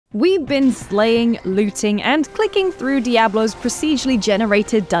We've been slaying, looting, and clicking through Diablo's procedurally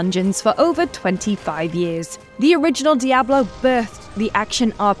generated dungeons for over 25 years. The original Diablo birthed the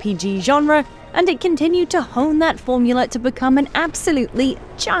action RPG genre, and it continued to hone that formula to become an absolutely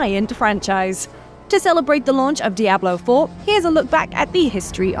giant franchise. To celebrate the launch of Diablo 4, here's a look back at the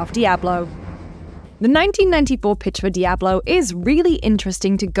history of Diablo. The 1994 pitch for Diablo is really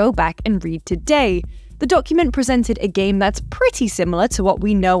interesting to go back and read today. The document presented a game that's pretty similar to what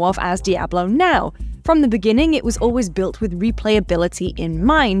we know of as Diablo now. From the beginning, it was always built with replayability in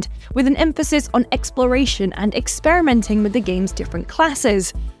mind, with an emphasis on exploration and experimenting with the game's different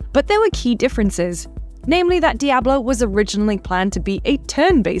classes. But there were key differences, namely that Diablo was originally planned to be a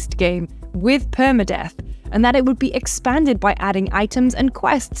turn-based game with permadeath, and that it would be expanded by adding items and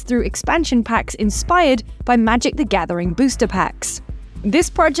quests through expansion packs inspired by Magic the Gathering booster packs.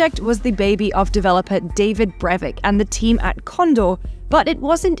 This project was the baby of developer David Brevik and the team at Condor, but it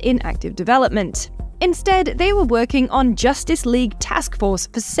wasn't in active development. Instead, they were working on Justice League Task Force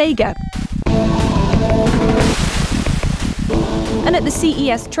for Sega. And at the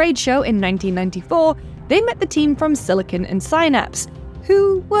CES trade show in 1994, they met the team from Silicon and Synapse,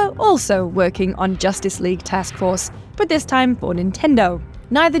 who were also working on Justice League Task Force, but this time for Nintendo.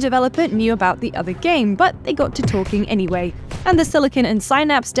 Neither developer knew about the other game, but they got to talking anyway, and the Silicon and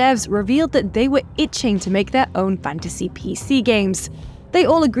Synapse devs revealed that they were itching to make their own fantasy PC games. They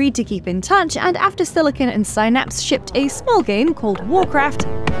all agreed to keep in touch, and after Silicon and Synapse shipped a small game called Warcraft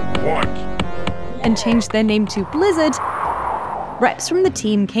and changed their name to Blizzard, reps from the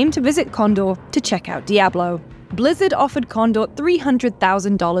team came to visit Condor to check out Diablo. Blizzard offered Condor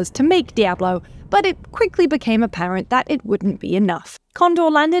 $300,000 to make Diablo, but it quickly became apparent that it wouldn't be enough. Condor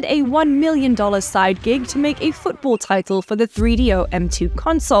landed a $1 million side gig to make a football title for the 3DO M2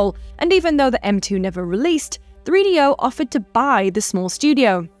 console, and even though the M2 never released, 3DO offered to buy the small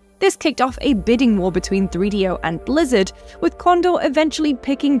studio. This kicked off a bidding war between 3DO and Blizzard, with Condor eventually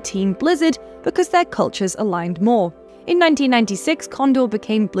picking Team Blizzard because their cultures aligned more. In 1996, Condor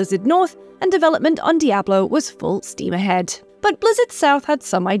became Blizzard North, and development on Diablo was full steam ahead. But Blizzard South had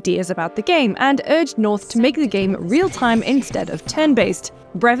some ideas about the game and urged North to make the game real-time instead of turn-based.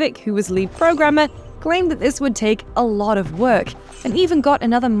 Brevik, who was lead programmer, claimed that this would take a lot of work, and even got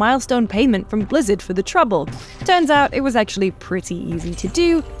another milestone payment from Blizzard for the trouble. Turns out it was actually pretty easy to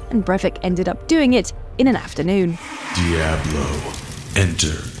do, and Brevik ended up doing it in an afternoon. Diablo.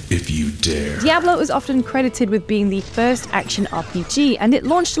 Enter if you dare. Diablo is often credited with being the first action RPG, and it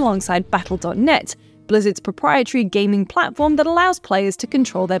launched alongside Battle.net, Blizzard's proprietary gaming platform that allows players to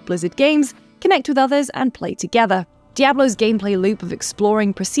control their Blizzard games, connect with others, and play together. Diablo's gameplay loop of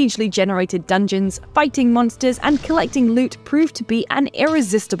exploring procedurally generated dungeons, fighting monsters, and collecting loot proved to be an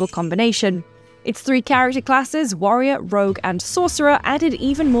irresistible combination. Its 3 character classes, Warrior, Rogue, and Sorcerer, added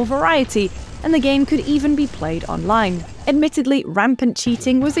even more variety, and the game could even be played online. Admittedly, rampant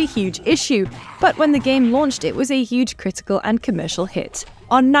cheating was a huge issue, but when the game launched it was a huge critical and commercial hit.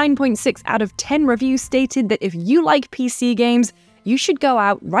 On 9.6 out of 10 reviews stated that if you like PC games, you should go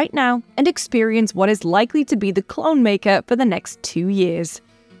out right now and experience what is likely to be the clone maker for the next 2 years.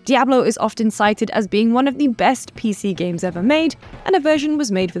 Diablo is often cited as being one of the best PC games ever made, and a version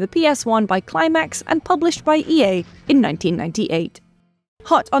was made for the PS1 by Climax and published by EA in 1998.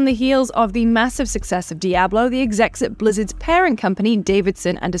 Hot on the heels of the massive success of Diablo, the execs at Blizzard's parent company,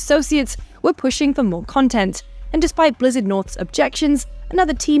 Davidson and Associates, were pushing for more content, and despite Blizzard North's objections,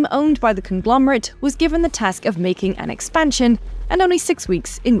 another team owned by the conglomerate was given the task of making an expansion, and only 6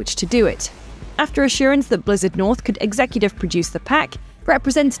 weeks in which to do it. After assurance that Blizzard North could executive produce the pack,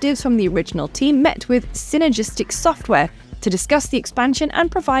 representatives from the original team met with Synergistic Software to discuss the expansion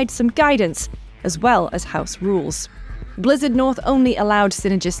and provide some guidance, as well as house rules. Blizzard North only allowed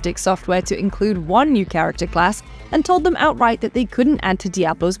Synergistic Software to include 1 new character class and told them outright that they couldn't add to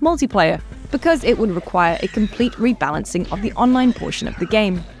Diablo's multiplayer, because it would require a complete rebalancing of the online portion of the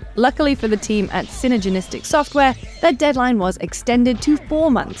game. Luckily for the team at Synergistic Software, their deadline was extended to 4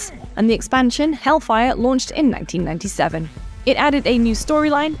 months, and the expansion, Hellfire, launched in 1997. It added a new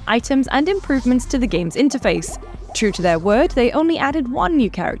storyline, items, and improvements to the game's interface. True to their word, they only added 1 new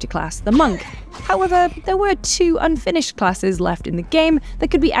character class, the Monk. However, there were 2 unfinished classes left in the game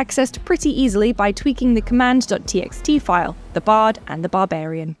that could be accessed pretty easily by tweaking the command.txt file, the Bard and the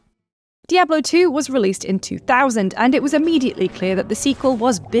Barbarian. Diablo 2 was released in 2000, and it was immediately clear that the sequel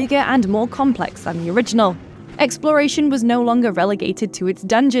was bigger and more complex than the original. Exploration was no longer relegated to its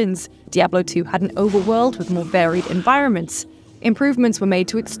dungeons. Diablo 2 had an overworld with more varied environments. Improvements were made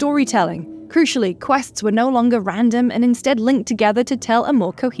to its storytelling. Crucially, quests were no longer random and instead linked together to tell a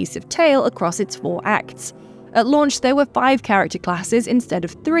more cohesive tale across its 4 acts. At launch, there were 5 character classes instead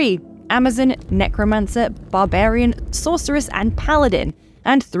of 3: Amazon, Necromancer, Barbarian, Sorceress, and Paladin,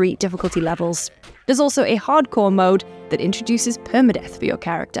 and 3 difficulty levels. There's also a hardcore mode that introduces permadeath for your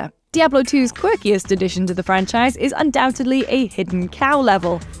character. Diablo 2's quirkiest addition to the franchise is undoubtedly a hidden cow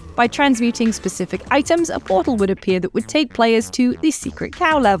level. By transmuting specific items, a portal would appear that would take players to the secret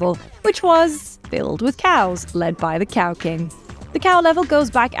cow level, which was filled with cows, led by the Cow King. The cow level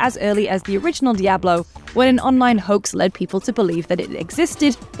goes back as early as the original Diablo, when an online hoax led people to believe that it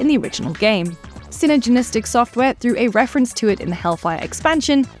existed in the original game. Synergistic software threw a reference to it in the Hellfire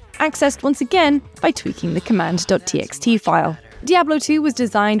expansion, accessed once again by tweaking the command.txt file. Diablo 2 was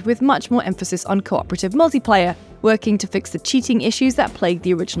designed with much more emphasis on cooperative multiplayer, working to fix the cheating issues that plagued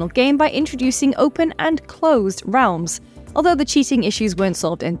the original game by introducing open and closed realms. Although the cheating issues weren't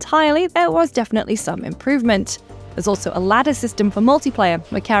solved entirely, there was definitely some improvement. There's also a ladder system for multiplayer,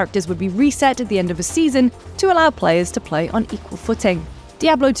 where characters would be reset at the end of a season to allow players to play on equal footing.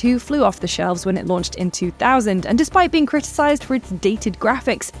 Diablo 2 flew off the shelves when it launched in 2000, and despite being criticized for its dated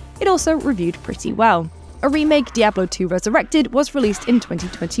graphics, it also reviewed pretty well. A remake, Diablo 2 Resurrected, was released in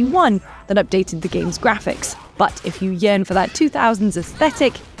 2021 that updated the game's graphics. But if you yearn for that 2000s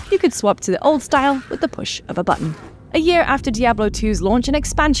aesthetic, you could swap to the old style with the push of a button. A year after Diablo 2's launch, an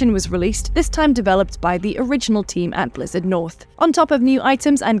expansion was released, this time developed by the original team at Blizzard North. On top of new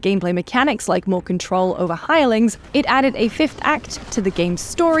items and gameplay mechanics like more control over hirelings, it added a 5th act to the game's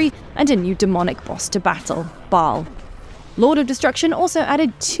story and a new demonic boss to battle, Baal. Lord of Destruction also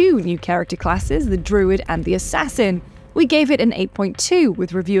added 2 new character classes, the Druid and the Assassin. We gave it an 8.2,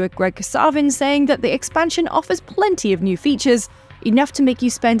 with reviewer Greg Kasavin saying that the expansion offers plenty of new features, enough to make you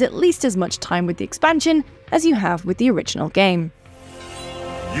spend at least as much time with the expansion as you have with the original game.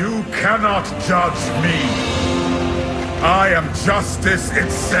 You cannot judge me. I am justice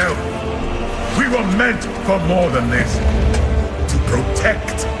itself. We were meant for more than this. To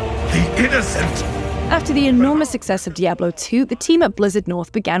protect the innocent. After the enormous success of Diablo 2, the team at Blizzard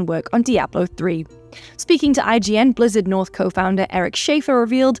North began work on Diablo 3. Speaking to IGN, Blizzard North co-founder Eric Schaefer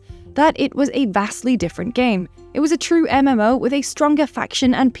revealed that it was a vastly different game. It was a true MMO with a stronger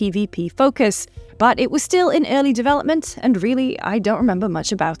faction and PvP focus, but it was still in early development, and really, I don't remember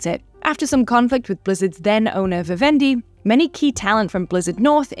much about it. After some conflict with Blizzard's then-owner Vivendi, many key talent from Blizzard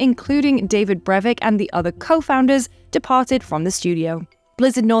North, including David Brevik and the other co-founders, departed from the studio.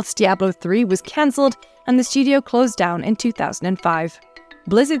 Blizzard North's Diablo 3 was cancelled, and the studio closed down in 2005.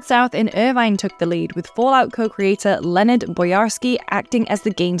 Blizzard South in Irvine took the lead, with Fallout co-creator Leonard Boyarsky acting as the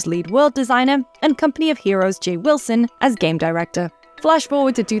game's lead world designer, and Company of Heroes Jay Wilson as game director. Flash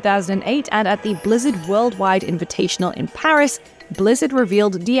forward to 2008, and at the Blizzard Worldwide Invitational in Paris, Blizzard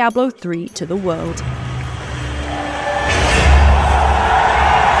revealed Diablo 3 to the world.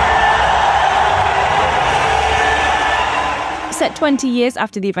 Set 20 years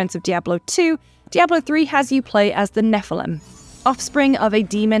after the events of Diablo 2, Diablo 3 has you play as the Nephilim, offspring of a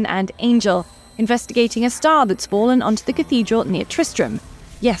demon and angel, investigating a star that's fallen onto the cathedral near Tristram.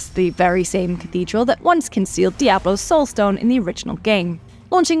 Yes, the very same cathedral that once concealed Diablo's soulstone in the original game.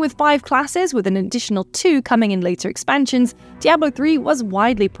 Launching with 5 classes, with an additional 2 coming in later expansions, Diablo 3 was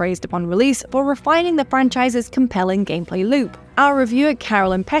widely praised upon release for refining the franchise's compelling gameplay loop. Our reviewer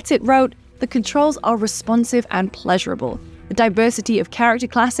Carolyn Pettit wrote, "The controls are responsive and pleasurable. The diversity of character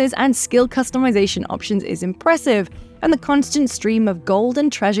classes and skill customization options is impressive, and the constant stream of gold and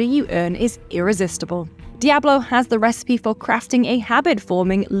treasure you earn is irresistible. Diablo has the recipe for crafting a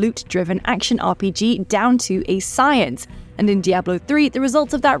habit-forming, loot-driven action RPG down to a science, and in Diablo 3, the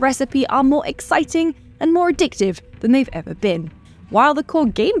results of that recipe are more exciting and more addictive than they've ever been." While the core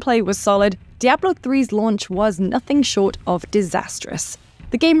gameplay was solid, Diablo 3's launch was nothing short of disastrous.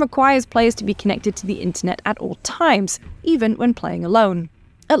 The game requires players to be connected to the internet at all times, even when playing alone.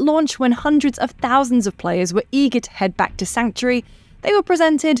 At launch, when hundreds of thousands of players were eager to head back to Sanctuary, they were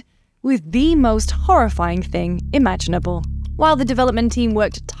presented with the most horrifying thing imaginable. While the development team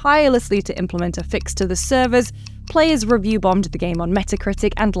worked tirelessly to implement a fix to the servers, players review-bombed the game on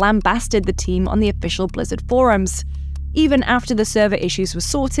Metacritic and lambasted the team on the official Blizzard forums. Even after the server issues were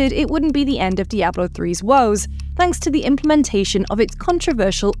sorted, it wouldn't be the end of Diablo 3's woes, thanks to the implementation of its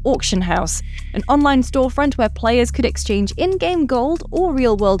controversial auction house, an online storefront where players could exchange in-game gold or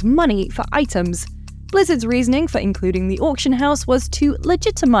real-world money for items. Blizzard's reasoning for including the auction house was to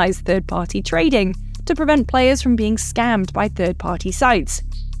legitimize third-party trading, to prevent players from being scammed by third-party sites.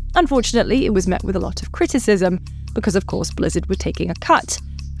 Unfortunately, it was met with a lot of criticism, because of course Blizzard were taking a cut.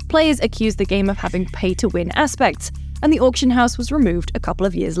 Players accused the game of having pay-to-win aspects, and the auction house was removed a couple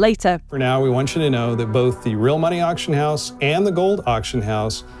of years later. For now, we want you to know that both the real money auction house and the gold auction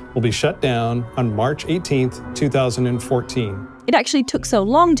house will be shut down on March 18th, 2014. It actually took so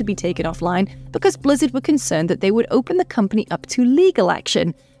long to be taken offline because Blizzard were concerned that they would open the company up to legal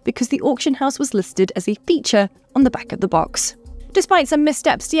action because the auction house was listed as a feature on the back of the box. Despite some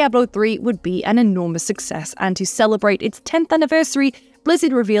missteps, Diablo 3 would be an enormous success, and to celebrate its 10th anniversary,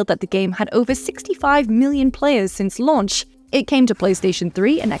 Blizzard revealed that the game had over 65 million players since launch. It came to PlayStation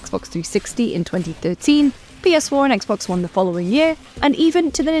 3 and Xbox 360 in 2013, PS4 and Xbox One the following year, and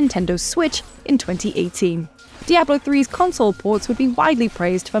even to the Nintendo Switch in 2018. Diablo 3's console ports would be widely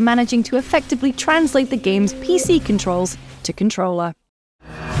praised for managing to effectively translate the game's PC controls to controller.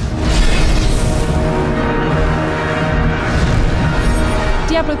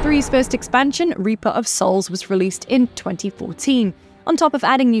 Diablo 3's first expansion, Reaper of Souls, was released in 2014. On top of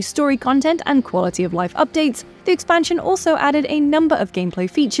adding new story content and quality of life updates, the expansion also added a number of gameplay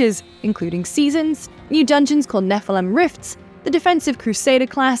features, including seasons, new dungeons called Nephilim Rifts, the defensive Crusader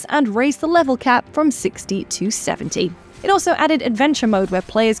class, and raised the level cap from 60 to 70. It also added adventure mode where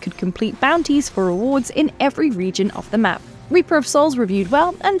players could complete bounties for rewards in every region of the map. Reaper of Souls reviewed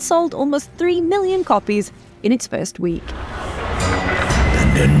well and sold almost 3 million copies in its first week.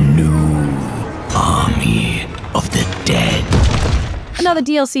 And a new army of the dead. Another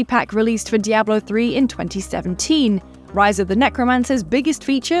DLC pack released for Diablo 3 in 2017. Rise of the Necromancer's biggest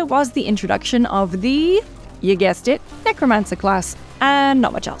feature was the introduction of the, you guessed it, Necromancer class, and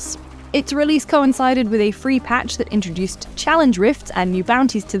not much else. Its release coincided with a free patch that introduced challenge rifts and new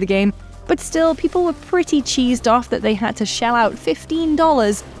bounties to the game, but still, people were pretty cheesed off that they had to shell out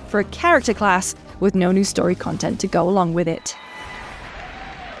 $15 for a character class with no new story content to go along with it.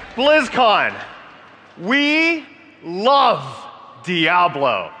 BlizzCon, we love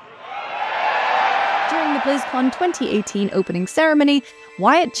Diablo. During the BlizzCon 2018 opening ceremony,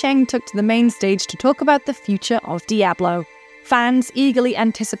 Wyatt Cheng took to the main stage to talk about the future of Diablo. Fans eagerly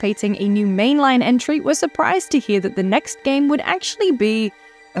anticipating a new mainline entry were surprised to hear that the next game would actually be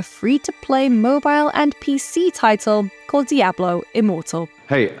a free-to-play mobile and PC title called Diablo Immortal.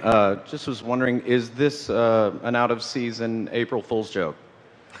 Hey, just was wondering, is this an out-of-season April Fool's joke?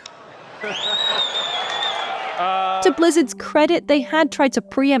 To Blizzard's credit, they had tried to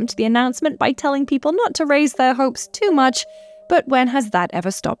preempt the announcement by telling people not to raise their hopes too much, but when has that ever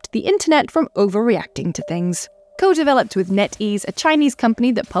stopped the internet from overreacting to things? Co-developed with NetEase, a Chinese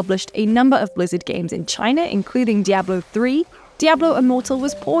company that published a number of Blizzard games in China, including Diablo 3, Diablo Immortal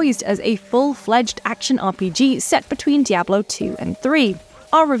was poised as a full-fledged action RPG set between Diablo 2 and 3.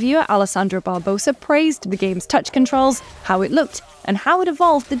 Our reviewer Alessandro Barbosa praised the game's touch controls, how it looked, and how it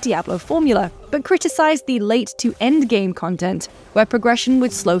evolved the Diablo formula, but criticized the late-to-end-game content, where progression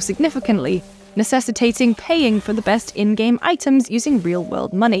would slow significantly, necessitating paying for the best in-game items using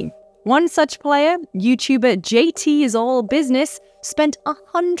real-world money. One such player, YouTuber JT Is All Business, spent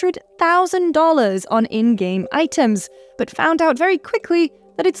 $100,000 on in-game items, but found out very quickly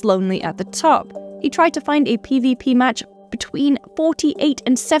that it's lonely at the top. He tried to find a PvP match between 48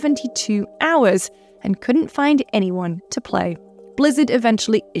 and 72 hours and couldn't find anyone to play. Blizzard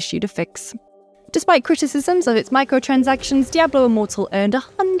eventually issued a fix. Despite criticisms of its microtransactions, Diablo Immortal earned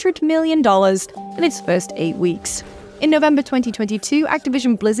 $100 million in its first 8 weeks. In November 2022,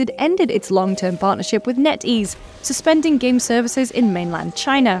 Activision Blizzard ended its long-term partnership with NetEase, suspending game services in mainland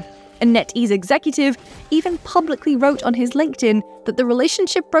China. A NetEase executive even publicly wrote on his LinkedIn that the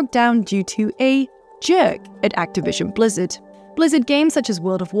relationship broke down due to a jerk at Activision Blizzard. Blizzard games such as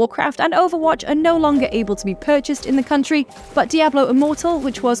World of Warcraft and Overwatch are no longer able to be purchased in the country, but Diablo Immortal,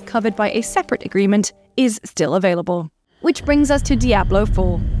 which was covered by a separate agreement, is still available. Which brings us to Diablo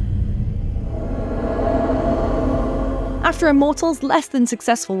 4. After Immortal's less than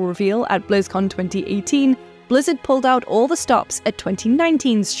successful reveal at BlizzCon 2018, Blizzard pulled out all the stops at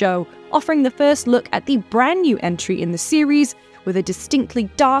 2019's show, offering the first look at the brand new entry in the series, with a distinctly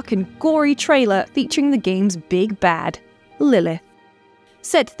dark and gory trailer featuring the game's big bad, Lilith.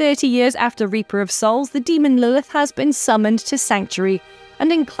 Set 30 years after Reaper of Souls, the demon Lilith has been summoned to Sanctuary,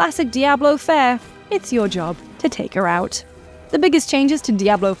 and in classic Diablo fare, it's your job to take her out. The biggest changes to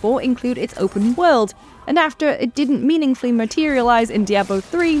Diablo 4 include its open world, and after it didn't meaningfully materialize in Diablo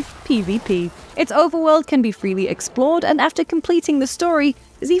 3, PvP. Its overworld can be freely explored, and after completing the story,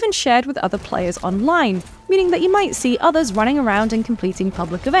 is even shared with other players online, meaning that you might see others running around and completing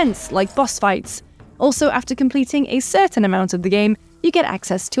public events, like boss fights. Also, after completing a certain amount of the game, you get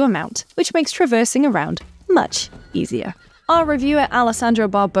access to a mount, which makes traversing around much easier. Our reviewer Alessandro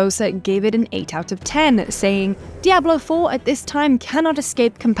Barbosa gave it an 8 out of 10, saying, "Diablo 4 at this time cannot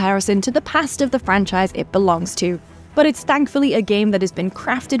escape comparison to the past of the franchise it belongs to. but it's thankfully a game that has been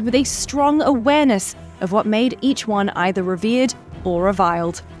crafted with a strong awareness of what made each one either revered or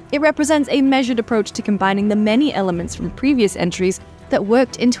reviled. It represents a measured approach to combining the many elements from previous entries that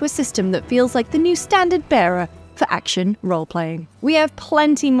worked into a system that feels like the new standard bearer for action role-playing. We have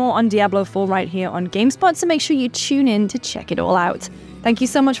plenty more on Diablo 4 right here on GameSpot, so make sure you tune in to check it all out. Thank you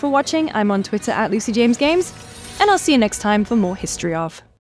so much for watching. I'm on Twitter at LucyJamesGames, and I'll see you next time for more History Of.